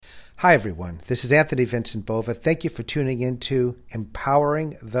Hi, everyone. This is Anthony Vincent Bova. Thank you for tuning in to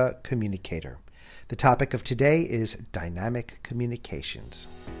Empowering the Communicator. The topic of today is dynamic communications.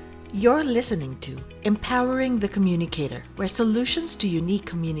 You're listening to Empowering the Communicator, where solutions to unique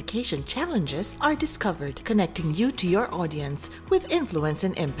communication challenges are discovered, connecting you to your audience with influence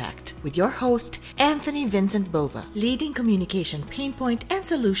and impact. With your host, Anthony Vincent Bova, leading communication pain point and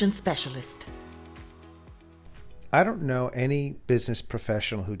solution specialist. I don't know any business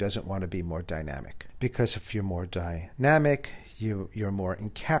professional who doesn't want to be more dynamic. Because if you're more dynamic, you're more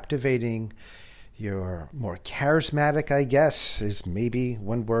captivating, you're more charismatic, I guess, is maybe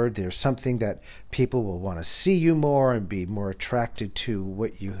one word. There's something that people will want to see you more and be more attracted to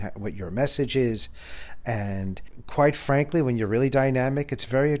what your message is. And quite frankly, when you're really dynamic, it's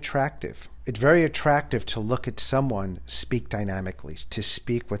very attractive. It's very attractive to look at someone speak dynamically, to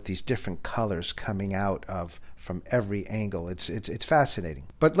speak with these different colors coming out from every angle. It's fascinating.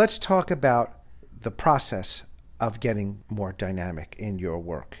 But let's talk about the process of getting more dynamic in your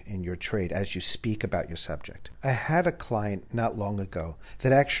work, in your trade, as you speak about your subject. I had a client not long ago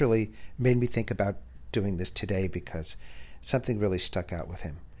that actually made me think about doing this today because something really stuck out with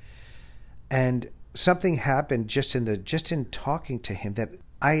him. And something happened just in talking to him that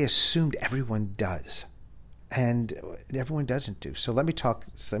I assumed everyone does, and everyone doesn't do. So let me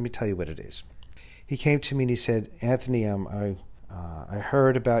tell you what it is. He came to me and he said, "Anthony, I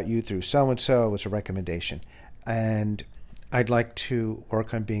heard about you through so and so. It was a recommendation, and I'd like to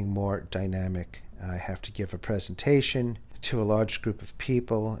work on being more dynamic. I have to give a presentation to a large group of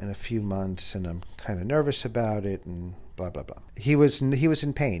people in a few months, and I'm kind of nervous about it." And blah blah blah. He was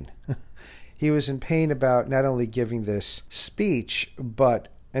in pain. He was in pain about not only giving this speech,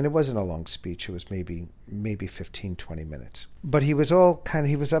 and it wasn't a long speech, it was maybe 15, 20 minutes. But he was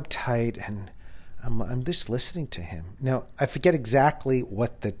he was uptight, and I'm just listening to him. Now, I forget exactly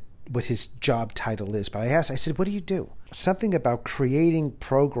what his job title is, but I said, "What do you do?" Something about creating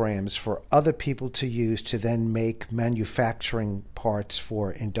programs for other people to use to then make manufacturing parts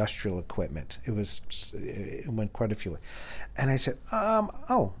for industrial equipment. It went quite a few. And I said,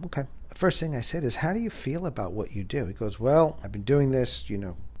 oh, okay. First thing I said is, "How do you feel about what you do?" He goes, "Well, I've been doing this,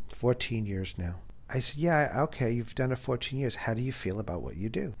 14 years now." I said, "Yeah, okay, you've done it 14 years. How do you feel about what you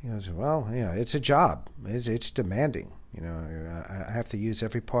do?" He goes, "Well, it's a job. It's demanding. I have to use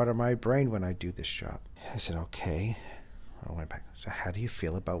every part of my brain when I do this job." I said, "Okay." I went back. "So how do you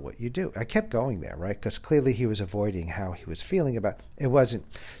feel about what you do?" I kept going there, right? Because clearly he was avoiding how he was feeling about it. It wasn't.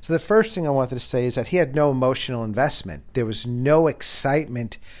 So the first thing I wanted to say is that he had no emotional investment. There was no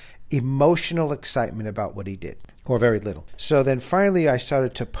emotional excitement about what he did, or very little. So then finally I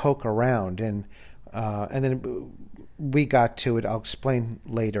started to poke around, and then we got to it. I'll explain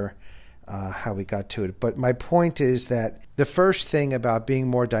later how we got to it. But my point is that the first thing about being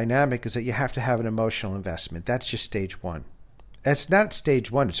more dynamic is that you have to have an emotional investment. That's just stage one. It's not stage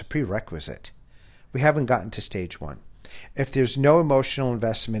one. It's a prerequisite. We haven't gotten to stage one. If there's no emotional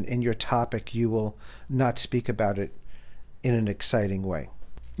investment in your topic, you will not speak about it in an exciting way.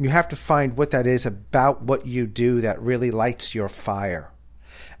 You have to find what that is about what you do that really lights your fire.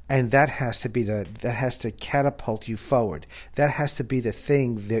 And that has to catapult you forward. That has to be the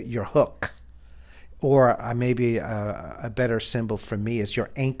thing, that your hook. Or maybe a better symbol for me is your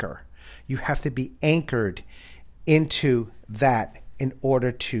anchor. You have to be anchored into that in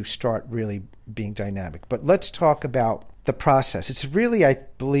order to start really being dynamic. But let's talk about the process. It's really, I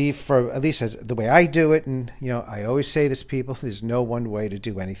believe, for at least as the way I do it, and I always say this, people, there's no one way to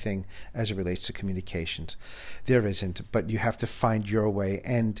do anything as it relates to communications. There isn't, but you have to find your way.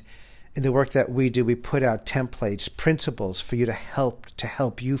 And in the work that we do, we put out templates, principles for you to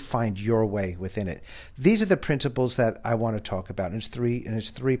help you find your way within it. These are the principles that I want to talk about, and it's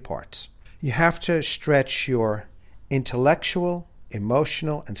three parts. You have to stretch your intellectual,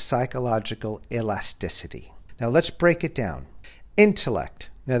 emotional, and psychological elasticity. Now, let's break it down.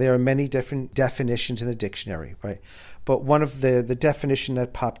 Intellect. Now, there are many different definitions in the dictionary, right? But one of the definition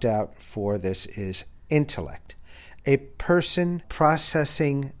that popped out for this is intellect. A person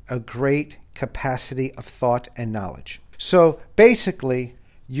processing a great capacity of thought and knowledge. So basically,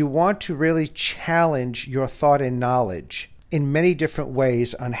 you want to really challenge your thought and knowledge in many different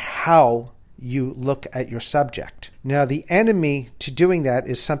ways on how you look at your subject. Now, the enemy to doing that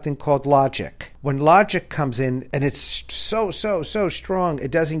is something called logic. When logic comes in and it's so strong,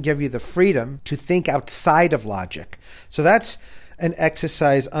 it doesn't give you the freedom to think outside of logic. So that's an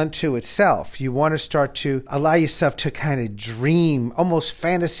exercise unto itself. You want to start to allow yourself to kind of dream, almost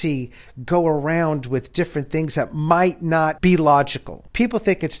fantasy, go around with different things that might not be logical. People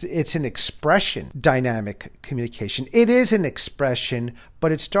think it's an expression, dynamic communication. It is an expression,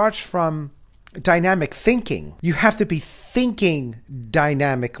 but it starts from dynamic thinking. You have to be thinking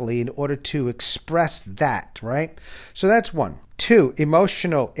dynamically in order to express that, right? So that's one. 2,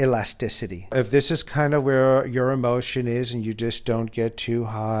 emotional elasticity. If this is kind of where your emotion is and you just don't get too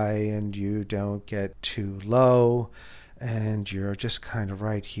high and you don't get too low and you're just kind of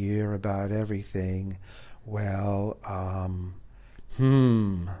right here about everything, well,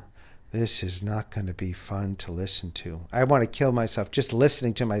 this is not going to be fun to listen to. I want to kill myself just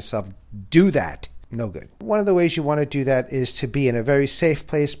listening to myself do that. No good. One of the ways you want to do that is to be in a very safe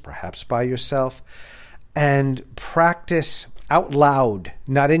place, perhaps by yourself, and practice out loud,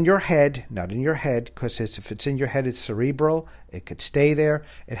 not in your head, because if it's in your head, it's cerebral. It could stay there.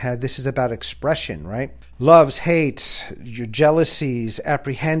 This is about expression, right? Loves, hates, your jealousies,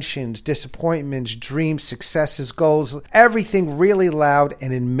 apprehensions, disappointments, dreams, successes, goals, everything really loud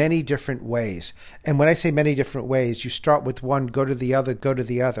and in many different ways. And when I say many different ways, you start with one, go to the other, go to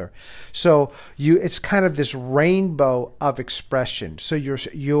the other. So it's kind of this rainbow of expression. So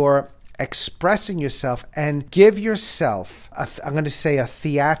you're expressing yourself, and give yourself, I'm going to say, a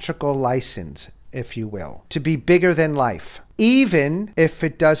theatrical license, if you will, to be bigger than life, even if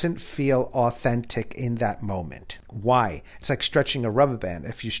it doesn't feel authentic in that moment. Why? It's like stretching a rubber band.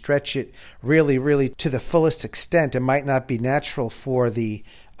 If you stretch it really, really to the fullest extent, it might not be natural for the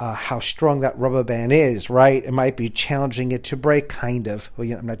how strong that rubber band is, right? It might be challenging it to break, kind of. Well,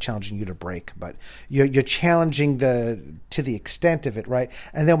 I'm not challenging you to break, but you're challenging to the extent of it, right?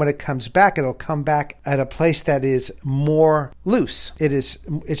 And then when it comes back, it'll come back at a place that is more loose. It's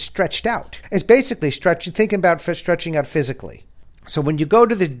stretched out. It's basically stretching. Thinking about stretching out physically. So when you go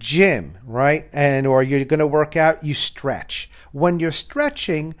to the gym, right, or you're going to work out, you stretch. When you're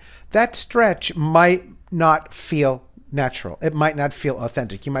stretching, that stretch might not feel natural. It might not feel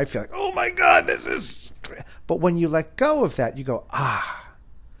authentic. You might feel like, oh my God, this is... But when you let go of that, you go,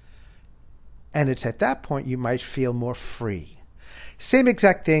 And it's at that point you might feel more free. Same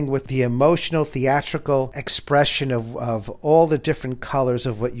exact thing with the emotional, theatrical expression of all the different colors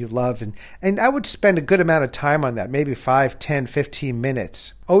of what you love. And I would spend a good amount of time on that, maybe 5, 10, 15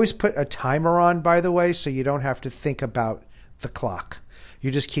 minutes. Always put a timer on, by the way, so you don't have to think about the clock. You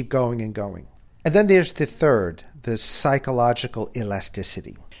just keep going and going. And then there's the third, the psychological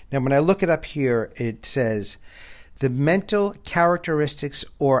elasticity. Now, when I look it up here, it says the mental characteristics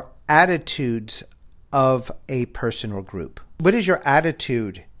or attitudes of a person or group. What is your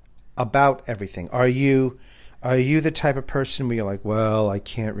attitude about everything? Are you the type of person where you're like, well, I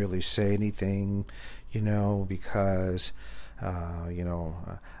can't really say anything, because,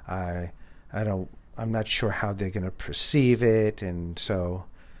 I'm not sure how they're going to perceive it, and so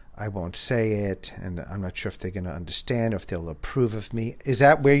I won't say it, and I'm not sure if they're going to understand, or if they'll approve of me. Is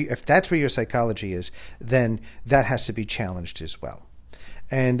that if that's where your psychology is, then that has to be challenged as well.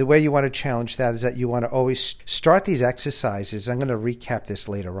 And the way you want to challenge that is that you want to always start these exercises. I'm going to recap this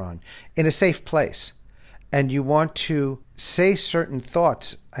later on, in a safe place. And you want to say certain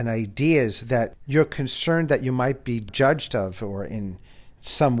thoughts and ideas that you're concerned that you might be judged of or in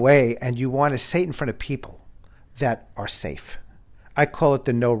some way, and you want to say it in front of people that are safe. I call it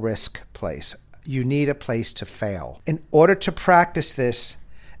the no-risk place. You need a place to fail. In order to practice this,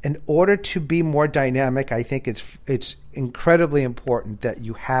 in order to be more dynamic, I think it's incredibly important that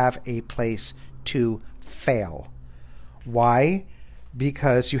you have a place to fail. Why?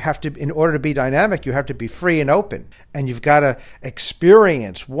 Because you have to, in order to be dynamic, you have to be free and open. And you've got to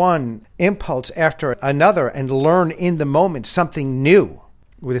experience one impulse after another and learn in the moment something new.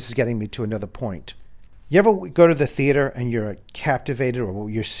 Well, this is getting me to another point. You ever go to the theater and you're captivated, or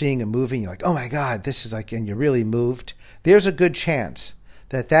you're seeing a movie and you're like, oh my God, this is like, and you're really moved? There's a good chance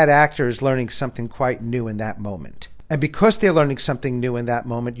that actor is learning something quite new in that moment. And because they're learning something new in that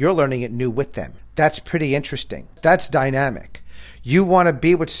moment, you're learning it new with them. That's pretty interesting. That's dynamic. You want to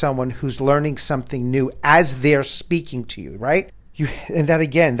be with someone who's learning something new as they're speaking to you, right? And that,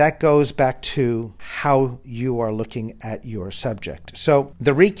 again, that goes back to how you are looking at your subject. So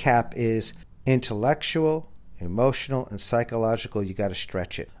the recap is intellectual, emotional, and psychological. You got to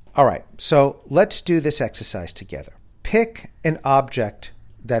stretch it. All right, so let's do this exercise together. Pick an object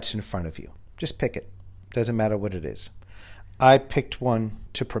that's in front of you. Just pick it. Doesn't matter what it is. I picked one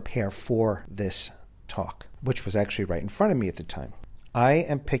to prepare for this talk, which was actually right in front of me at the time. I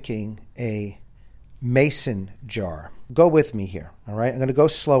am picking a mason jar. Go with me here, all right? I'm going to go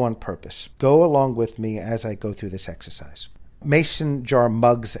slow on purpose. Go along with me as I go through this exercise. mason jar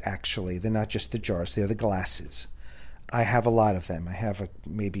mugs, actually. They're not just the jars, they're the glasses. I have a lot of them. I have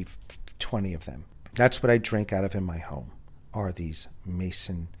maybe 20 of them. That's what I drink out of in my home, are these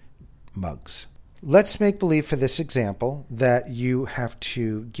mason mugs. Let's make believe for this example that you have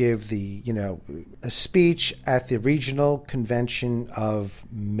to give a speech at the regional convention of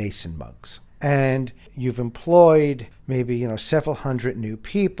mason mugs. And you've employed maybe, several hundred new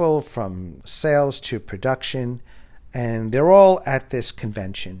people from sales to production, and they're all at this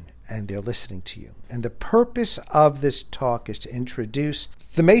convention and they're listening to you. And the purpose of this talk is to introduce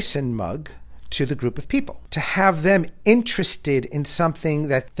the mason mug to the group of people, to have them interested in something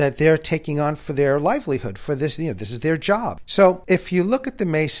that they're taking on for their livelihood, for this, this is their job. So if you look at the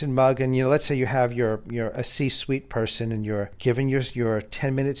mason mug and, let's say you have you're a C-suite person and you're giving your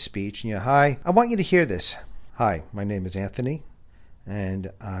 10-minute speech and hi, I want you to hear this. Hi, my name is Anthony and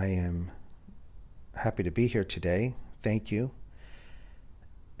I am happy to be here today. Thank you.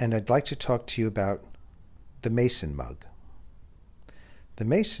 And I'd like to talk to you about the mason mug. The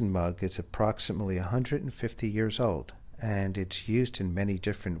mason mug is approximately 150 years old, and it's used in many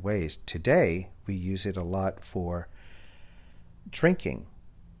different ways. Today, we use it a lot for drinking.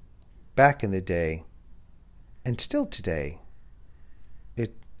 Back in the day, and still today,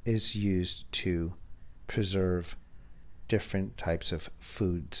 it is used to preserve different types of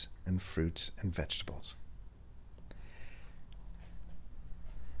foods and fruits and vegetables.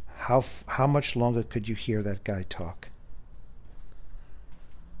 How much longer could you hear that guy talk?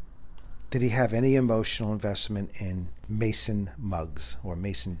 Did he have any emotional investment in mason mugs or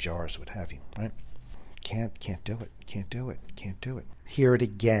mason jars, what have you, right? Can't do it. Hear it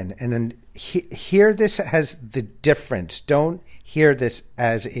again. And then hear this as the difference. Don't hear this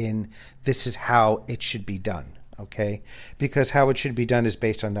as in this is how it should be done, okay? Because how it should be done is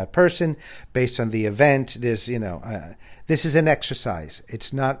based on that person, based on the event. There's, this is an exercise.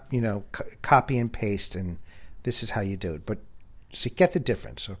 It's not, copy and paste and this is how you do it. But so get the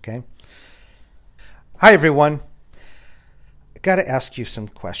difference, okay? Hi, everyone. I got to ask you some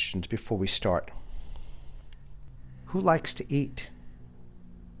questions before we start. Who likes to eat?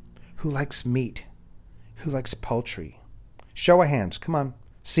 Who likes meat? Who likes poultry? Show of hands. Come on.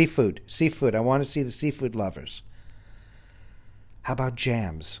 Seafood. I want to see the seafood lovers. How about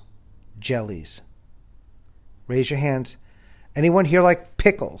jams? Jellies? Raise your hands. Anyone here like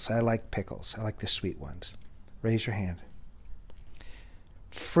pickles? I like pickles. I like the sweet ones. Raise your hand.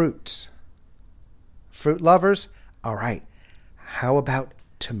 Fruits. Fruit lovers? All right. How about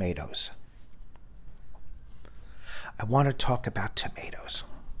tomatoes? I want to talk about tomatoes.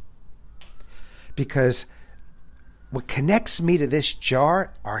 Because what connects me to this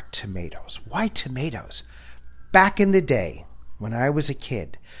jar are tomatoes. Why tomatoes? Back in the day, when I was a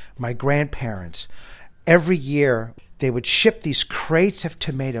kid, my grandparents, every year, they would ship these crates of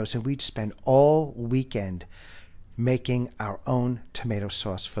tomatoes and we'd spend all weekend making our own tomato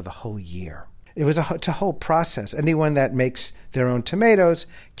sauce for the whole year. It's a whole process. Anyone that makes their own tomatoes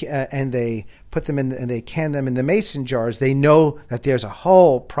and they put them in and they can them in the mason jars, they know that there's a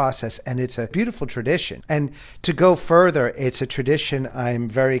whole process, and it's a beautiful tradition. And to go further, it's a tradition I'm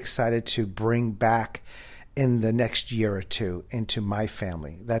very excited to bring back in the next year or two into my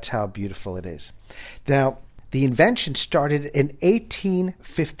family. That's how beautiful it is. Now, the invention started in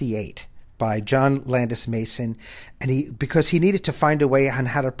 1858. By John Landis Mason, and because he needed to find a way on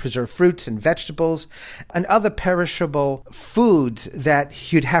how to preserve fruits and vegetables and other perishable foods that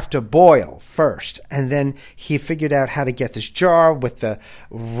he'd have to boil first. And then he figured out how to get this jar with the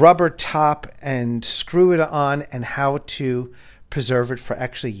rubber top and screw it on and how to preserve it for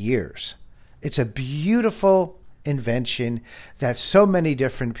actually years. It's a beautiful invention that so many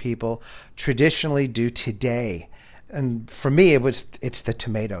different people traditionally do today. And for me, it's the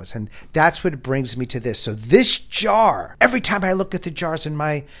tomatoes. And that's what brings me to this. So this jar, every time I look at the jars in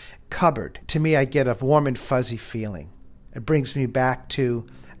my cupboard, to me, I get a warm and fuzzy feeling. It brings me back to,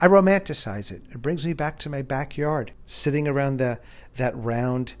 I romanticize it. It brings me back to my backyard, sitting around that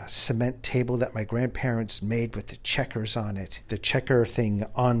round cement table that my grandparents made with the checkers on it, the checker thing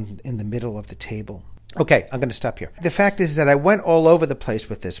in the middle of the table. Okay, I'm going to stop here. The fact is that I went all over the place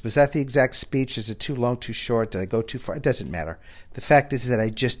with this. Was that the exact speech? Is it too long, too short? Did I go too far? It doesn't matter. The fact is that I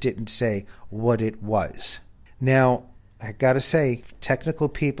just didn't say what it was. Now, I got to say, technical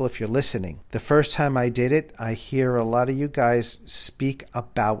people, if you're listening, the first time I did it, I hear a lot of you guys speak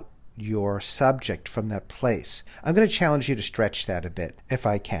about your subject from that place. I'm going to challenge you to stretch that a bit, if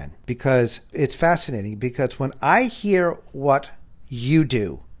I can, because it's fascinating. Because when I hear what you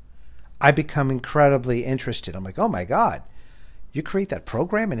do, I become incredibly interested. I'm like, oh my God, you create that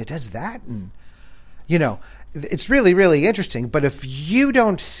program and it does that? And, it's really, really interesting. But if you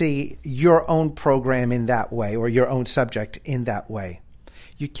don't see your own program in that way or your own subject in that way,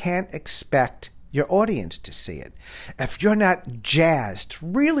 you can't expect your audience to see it. If you're not jazzed,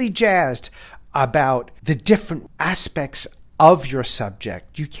 really jazzed about the different aspects of your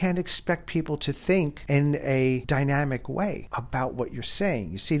subject, you can't expect people to think in a dynamic way about what you're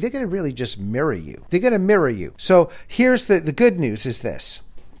saying. You see, they're going to really just mirror you. They're going to mirror you. So here's the good news is this.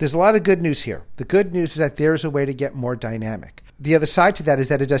 There's a lot of good news here. The good news is that there's a way to get more dynamic. The other side to that is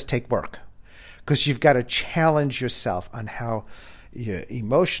that it does take work, because you've got to challenge yourself on how you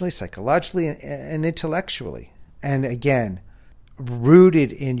emotionally, psychologically, and intellectually, and again,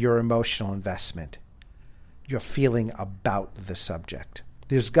 rooted in your emotional investment, your feeling about the subject.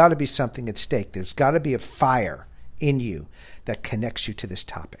 There's got to be something at stake. There's got to be a fire in you that connects you to this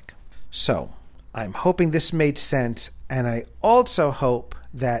topic. So I'm hoping this made sense, and I also hope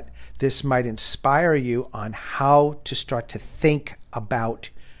that this might inspire you on how to start to think about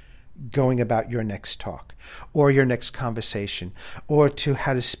going about your next talk or your next conversation, or to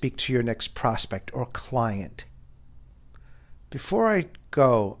how to speak to your next prospect or client. Before I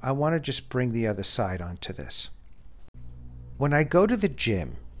go, I want to just bring the other side onto this. When I go to the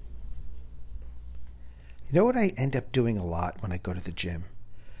gym, you know what I end up doing a lot when I go to the gym?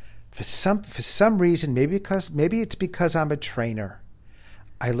 For some reason, maybe it's because I'm a trainer,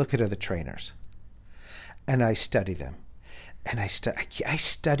 I look at other trainers and I study them. And I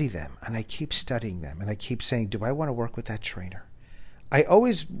study them, and I keep studying them, and I keep saying, do I want to work with that trainer? I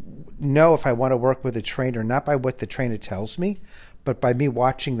always know if I want to work with a trainer, not by what the trainer tells me, but by me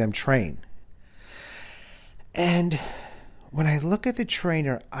watching them train. And when I look at the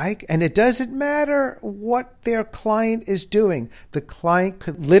trainer, and it doesn't matter what their client is doing. The client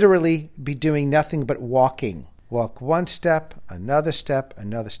could literally be doing nothing but walking. Walk one step, another step,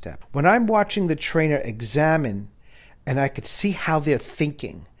 another step. When I'm watching the trainer examine, and I could see how they're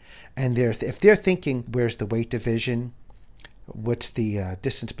thinking. And if they're thinking, where's the weight division? What's the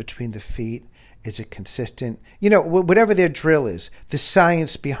distance between the feet? Is it consistent? Whatever their drill is, the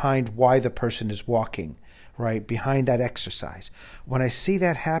science behind why the person is walking, right? Behind that exercise. When I see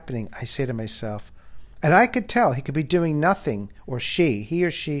that happening, I say to myself, and I could tell he could be doing nothing, or he or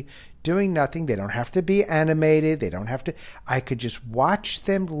she doing nothing. They don't have to be animated. They don't have to. I could just watch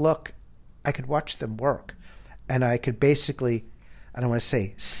them look. I could watch them work. And I could basically, I don't want to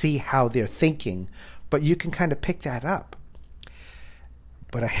say see how they're thinking, but you can kind of pick that up.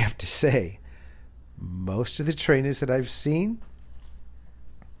 But I have to say, most of the trainers that I've seen,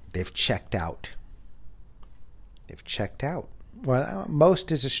 they've checked out. They've checked out. Well,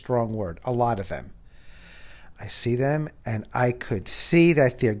 most is a strong word. A lot of them. I see them, and I could see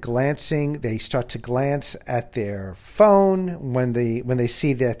that they're glancing. They start to glance at their phone when they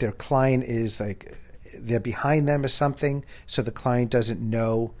see that their client is like, they're behind them or something, so the client doesn't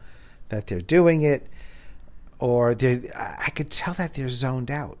know that they're doing it, or I could tell that they're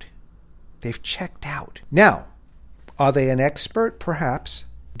zoned out. They've checked out. Now, are they an expert? Perhaps.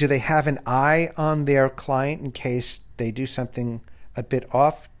 Do they have an eye on their client in case they do something a bit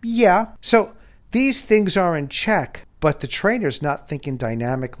off? Yeah. So these things are in check, but the trainer's not thinking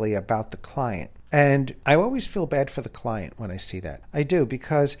dynamically about the client. And I always feel bad for the client when I see that. I do,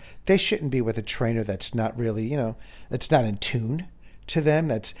 because they shouldn't be with a trainer that's not really, that's not in tune to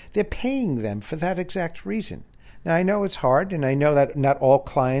them. They're paying them for that exact reason. Now, I know it's hard, and I know that not all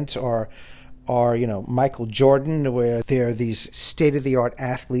clients are Michael Jordan, where they're these state-of-the-art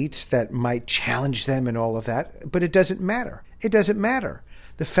athletes that might challenge them and all of that, but it doesn't matter. It doesn't matter.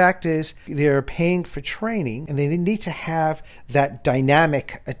 The fact is, they're paying for training, and they need to have that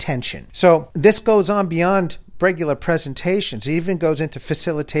dynamic attention. So this goes on beyond regular presentations. It even goes into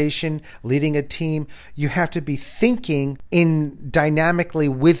facilitation, leading a team. You have to be thinking in dynamically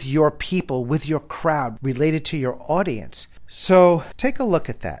with your people, with your crowd, related to your audience. So take a look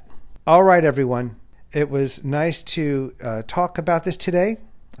at that. All right, everyone. It was nice to talk about this today.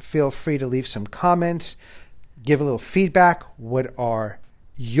 Feel free to leave some comments, give a little feedback. What are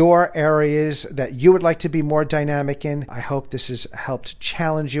your areas that you would like to be more dynamic in? I hope this has helped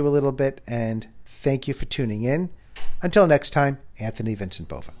challenge you a little bit, and thank you for tuning in. Until next time, Anthony Vincent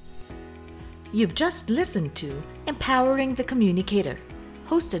Bova. You've just listened to Empowering the Communicator,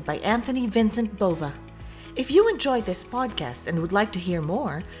 hosted by Anthony Vincent Bova. If you enjoyed this podcast and would like to hear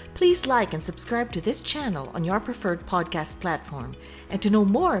more, please like and subscribe to this channel on your preferred podcast platform. And to know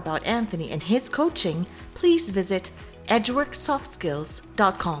more about Anthony and his coaching, please visit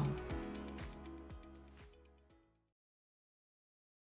edgeworksoftskills.com.